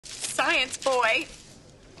science boy.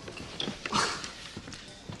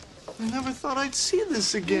 I never thought I'd see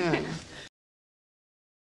this again.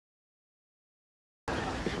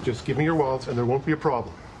 Just give me your wallets and there won't be a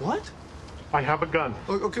problem. What? I have a gun.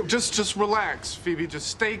 Okay, just relax, Phoebe. Just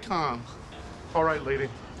stay calm. All right, lady.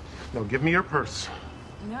 Now give me your purse.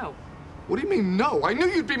 No. What do you mean, no? I knew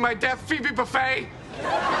you'd be my death, Phoebe Buffay!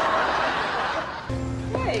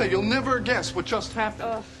 Hey, you'll never guess what just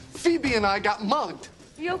happened. Phoebe and I got mugged.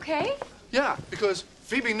 You okay? Yeah, because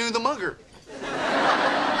Phoebe knew the mugger.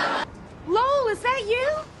 Lowell, is that you?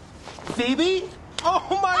 Phoebe?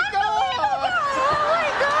 Oh, my God! Oh,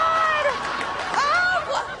 my God!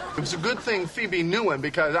 Oh! It was a good thing Phoebe knew him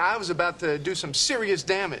because I was about to do some serious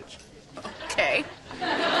damage. Okay.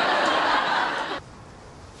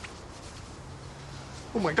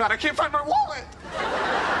 Oh, my God, I can't find my wallet!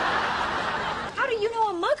 How do you know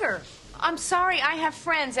a mugger? I'm sorry, I have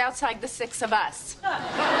friends outside the six of us.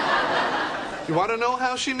 You want to know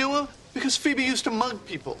how she knew him? Because Phoebe used to mug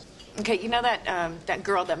people. Okay, you know that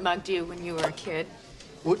girl that mugged you when you were a kid?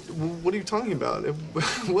 What are you talking about? It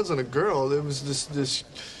wasn't a girl. It was this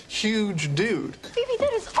huge dude. Phoebe,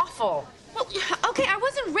 that is awful. Well, okay, I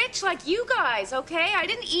wasn't rich like you guys, okay? I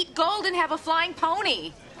didn't eat gold and have a flying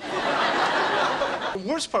pony. The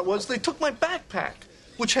worst part was they took my backpack,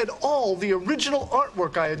 which had all the original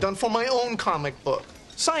artwork I had done for my own comic book,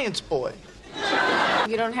 Science Boy.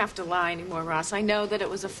 You don't have to lie anymore, Ross. I know that it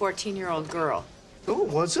was a 14-year-old girl. No, it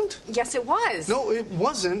wasn't. Yes, it was. No, it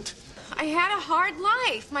wasn't. I had a hard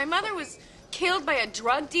life. My mother was killed by a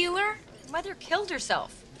drug dealer. Mother killed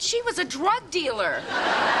herself. She was a drug dealer.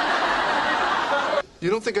 You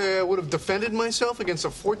don't think I would have defended myself against a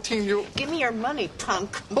 14-year-old? Give me your money,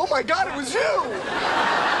 punk. Oh, my God, it was you!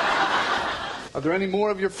 Are there any more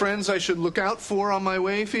of your friends I should look out for on my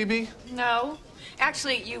way, Phoebe? No.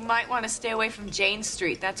 Actually, you might want to stay away from Jane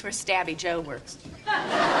Street. That's where Stabby Joe works.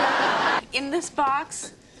 In this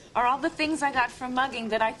box are all the things I got from mugging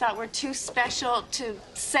that I thought were too special to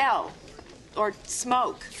sell or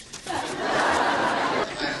smoke.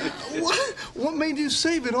 What made you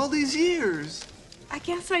save it all these years? I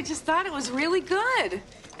guess I just thought it was really good.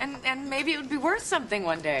 And maybe it would be worth something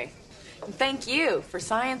one day. And thank you for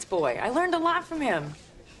Science Boy. I learned a lot from him.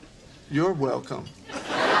 You're welcome.